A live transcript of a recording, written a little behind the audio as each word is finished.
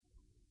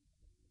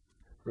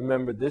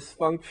remember this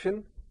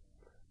function,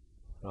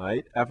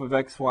 right? F of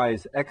xy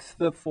is x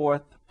to the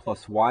fourth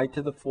plus y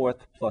to the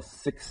fourth plus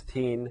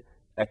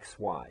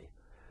 16xy.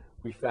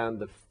 We found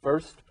the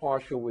first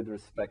partial with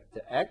respect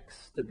to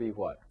x to be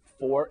what?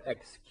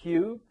 4x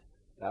cubed,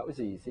 that was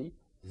easy.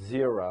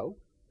 0,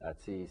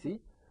 that's easy.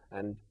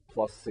 And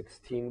plus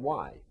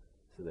 16y.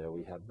 So there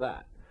we have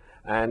that.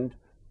 And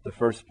the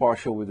first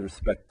partial with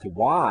respect to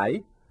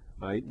y,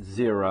 right?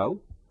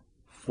 0,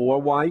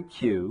 4y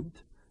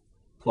cubed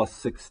plus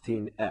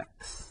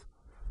 16x,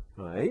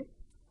 right?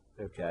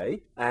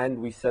 Okay, and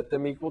we set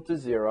them equal to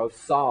 0,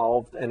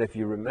 solved, and if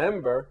you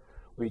remember,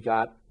 we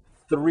got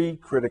 3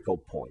 critical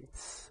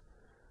points,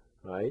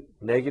 right?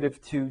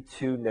 -2,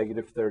 2,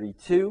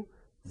 -32,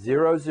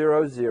 0,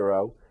 0,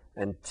 0,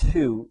 and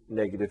 2,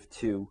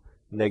 -2,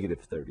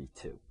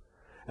 -32.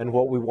 And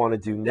what we want to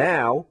do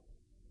now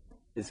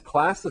is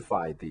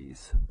classify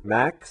these,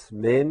 max,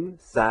 min,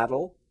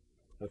 saddle,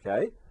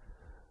 okay?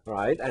 All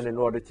right, and in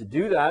order to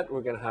do that,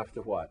 we're going to have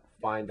to what?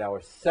 Find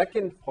our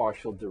second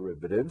partial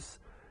derivatives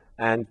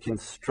and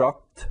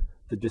construct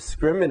the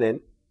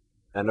discriminant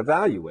and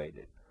evaluate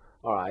it.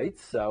 All right,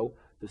 so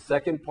the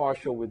second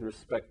partial with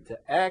respect to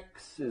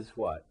x is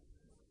what?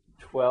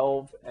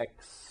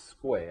 12x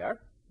squared,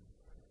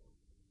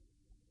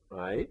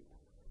 right?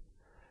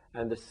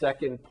 And the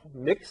second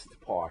mixed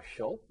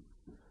partial,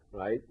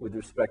 right, with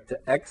respect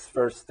to x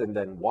first and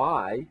then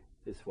y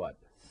is what?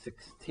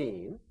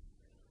 16.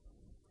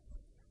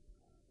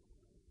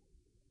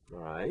 All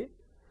right.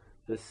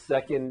 The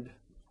second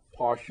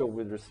partial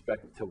with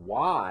respect to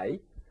y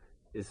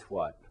is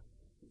what?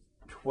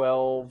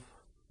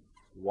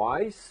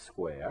 12y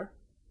squared.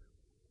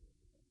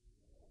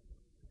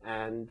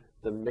 And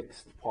the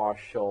mixed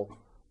partial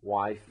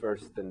y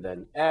first and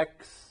then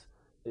x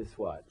is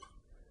what?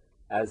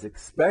 As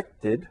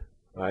expected,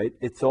 right,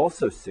 it's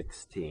also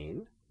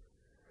 16,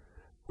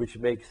 which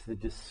makes the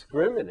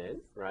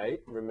discriminant,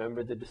 right?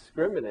 Remember the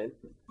discriminant,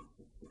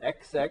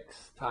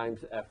 xx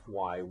times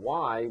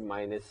fyy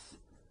minus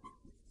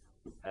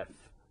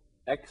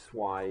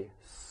fxy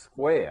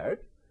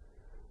squared.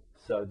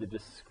 So the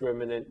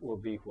discriminant will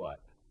be what?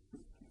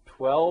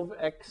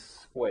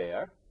 12x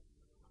squared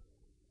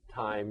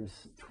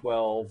times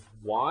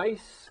 12y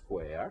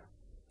squared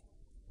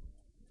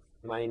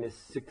minus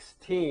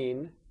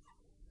 16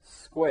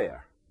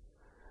 squared.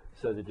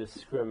 So the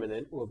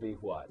discriminant will be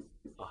what?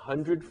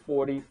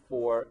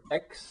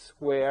 144x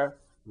squared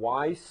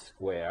y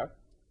squared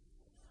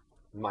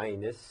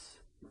minus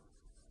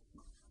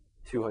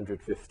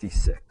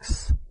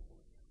 256.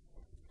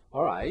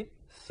 All right,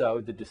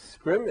 so the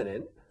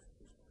discriminant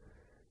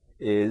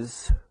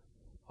is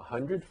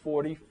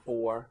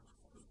 144x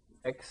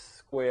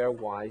squared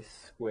y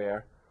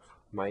squared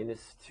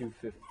minus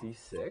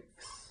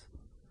 256,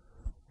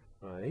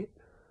 right?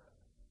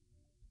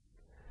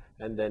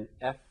 And then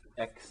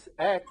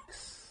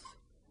fxx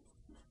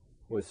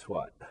was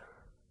what?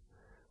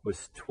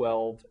 Was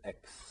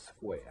 12x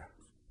squared.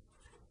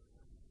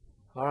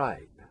 All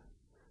right,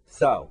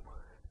 so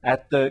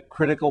at the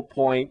critical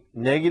point,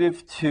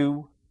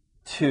 -2,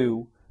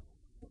 2,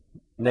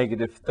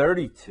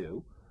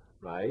 -32,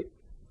 right?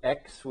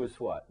 X was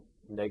what?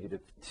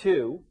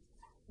 -2,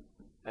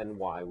 and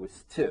y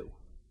was 2,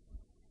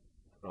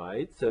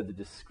 right? So the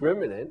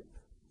discriminant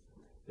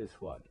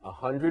is what?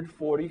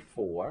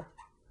 144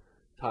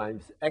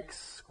 times x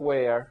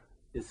squared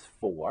is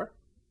 4,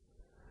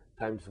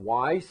 times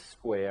y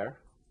squared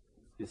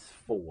is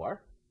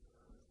 4,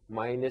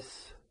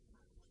 minus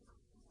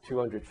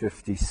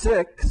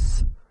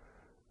 256,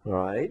 all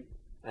right?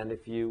 And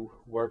if you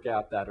work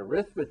out that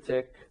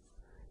arithmetic,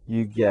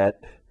 you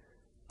get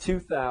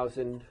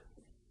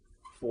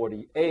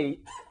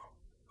 2,048,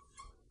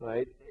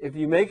 right? If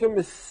you make a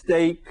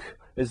mistake,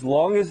 as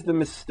long as the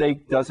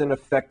mistake doesn't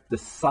affect the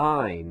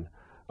sign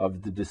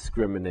of the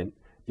discriminant,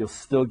 you'll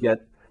still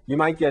get, you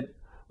might get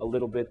a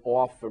little bit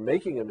off for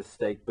making a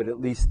mistake, but at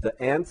least the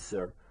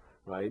answer,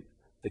 right?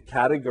 The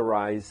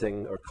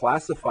categorizing or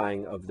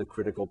classifying of the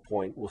critical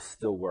point will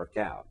still work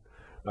out,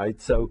 right?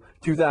 So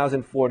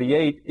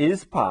 2048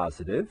 is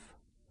positive,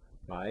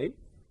 right?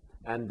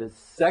 And the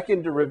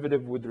second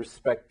derivative with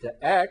respect to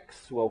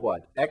x, well,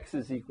 what? X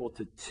is equal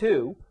to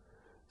 2.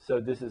 So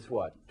this is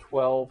what?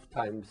 12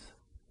 times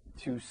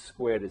 2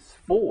 squared is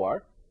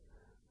 4,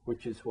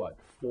 which is what?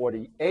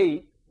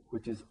 48,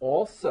 which is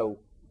also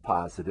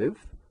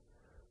positive,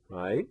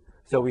 right?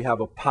 So we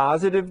have a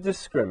positive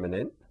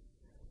discriminant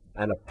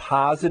and a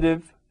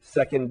positive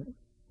second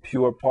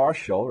pure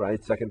partial,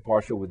 right? Second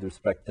partial with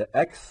respect to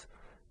x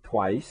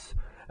twice.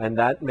 And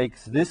that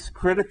makes this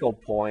critical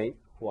point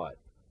what?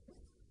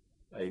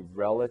 A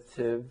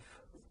relative,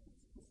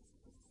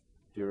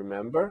 do you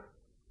remember?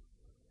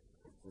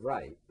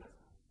 Right,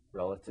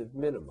 relative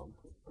minimum.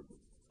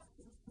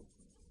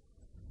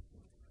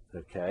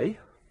 Okay.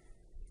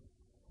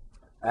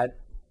 At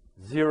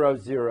 0,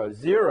 0,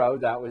 0,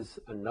 that was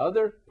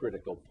another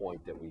critical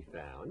point that we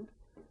found.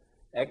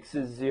 X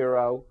is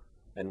 0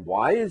 and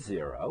y is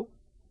 0.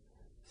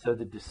 So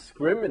the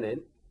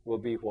discriminant will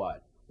be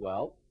what?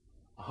 Well,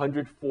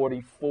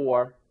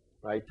 144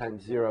 right,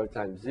 times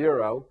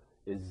 0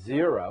 is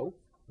 0,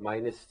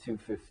 minus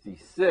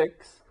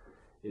 256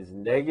 is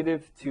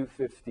negative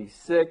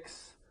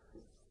 256,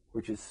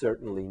 which is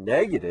certainly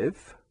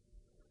negative,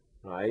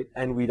 right?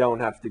 And we don't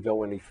have to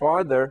go any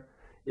farther.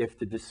 If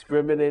the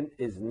discriminant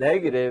is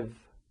negative,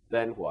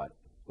 then what?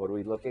 What are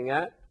we looking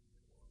at?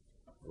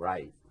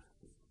 Right,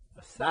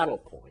 a saddle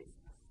point.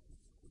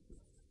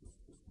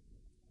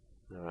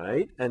 All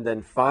right, and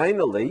then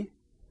finally,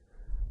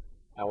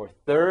 our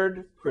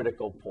third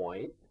critical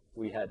point,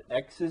 we had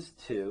x is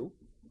 2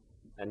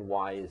 and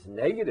y is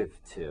negative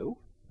 2,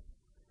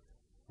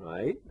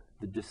 right?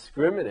 The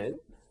discriminant,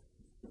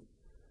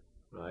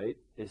 right,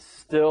 is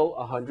still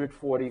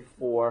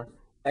 144.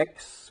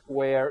 X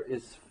squared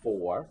is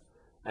 4,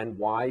 and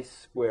y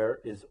squared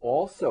is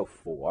also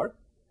 4,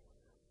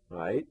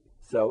 right?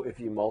 So if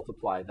you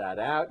multiply that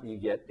out, you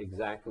get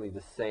exactly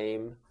the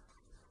same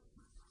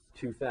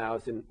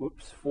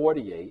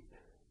 48,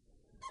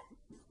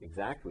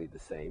 exactly the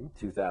same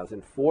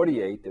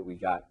 2048 that we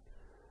got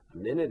a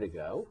minute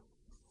ago,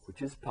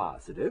 which is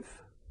positive,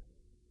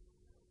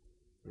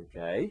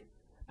 okay?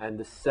 And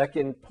the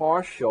second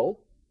partial,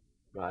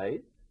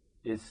 right,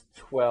 is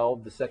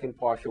 12, the second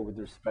partial with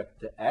respect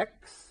to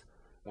x,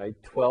 right?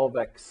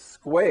 12x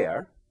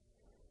squared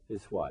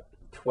is what?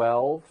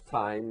 12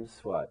 times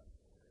what?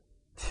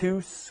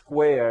 2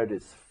 squared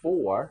is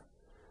 4,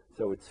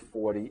 so it's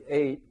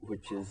 48,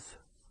 which is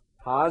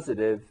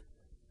positive.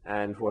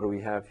 And what do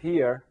we have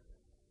here?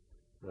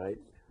 Right?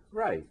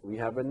 Right, we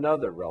have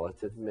another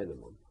relative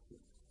minimum.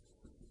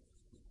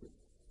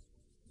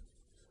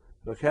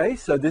 Okay,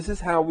 so this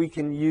is how we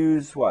can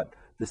use what?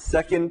 The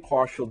second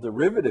partial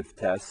derivative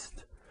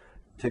test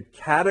to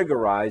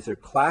categorize or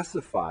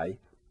classify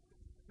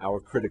our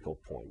critical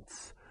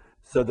points.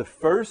 So the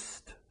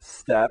first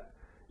step,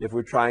 if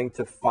we're trying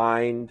to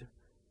find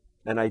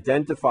and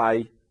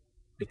identify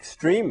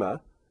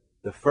extrema,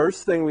 the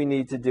first thing we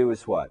need to do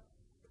is what?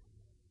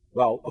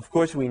 Well, of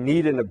course, we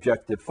need an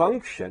objective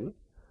function,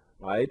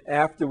 right?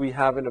 After we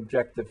have an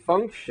objective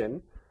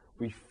function,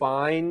 we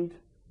find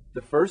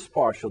the first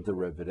partial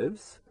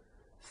derivatives,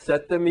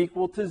 set them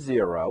equal to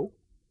 0,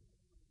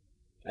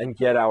 and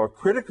get our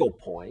critical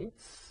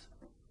points,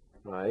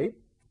 right?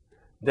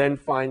 Then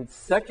find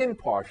second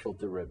partial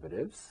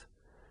derivatives,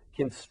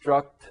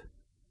 construct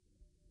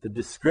the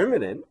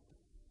discriminant,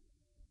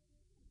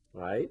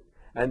 right?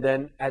 And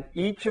then at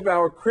each of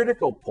our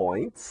critical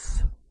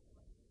points,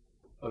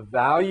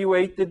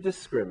 evaluate the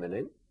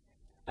discriminant,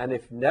 and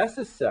if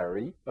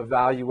necessary,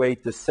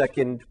 evaluate the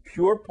second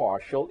pure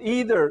partial,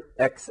 either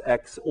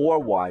xx or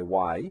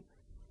yy,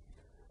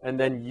 and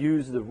then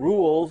use the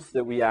rules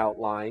that we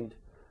outlined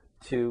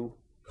to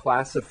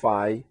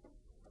classify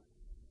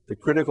the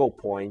critical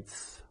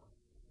points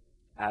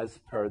as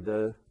per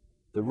the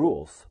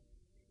rules,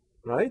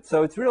 right?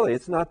 So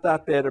it's not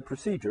that bad a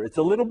procedure. It's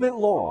a little bit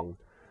long,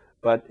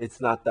 but it's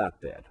not that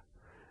bad.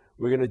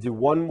 We're going to do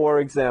one more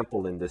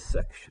example in this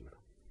section.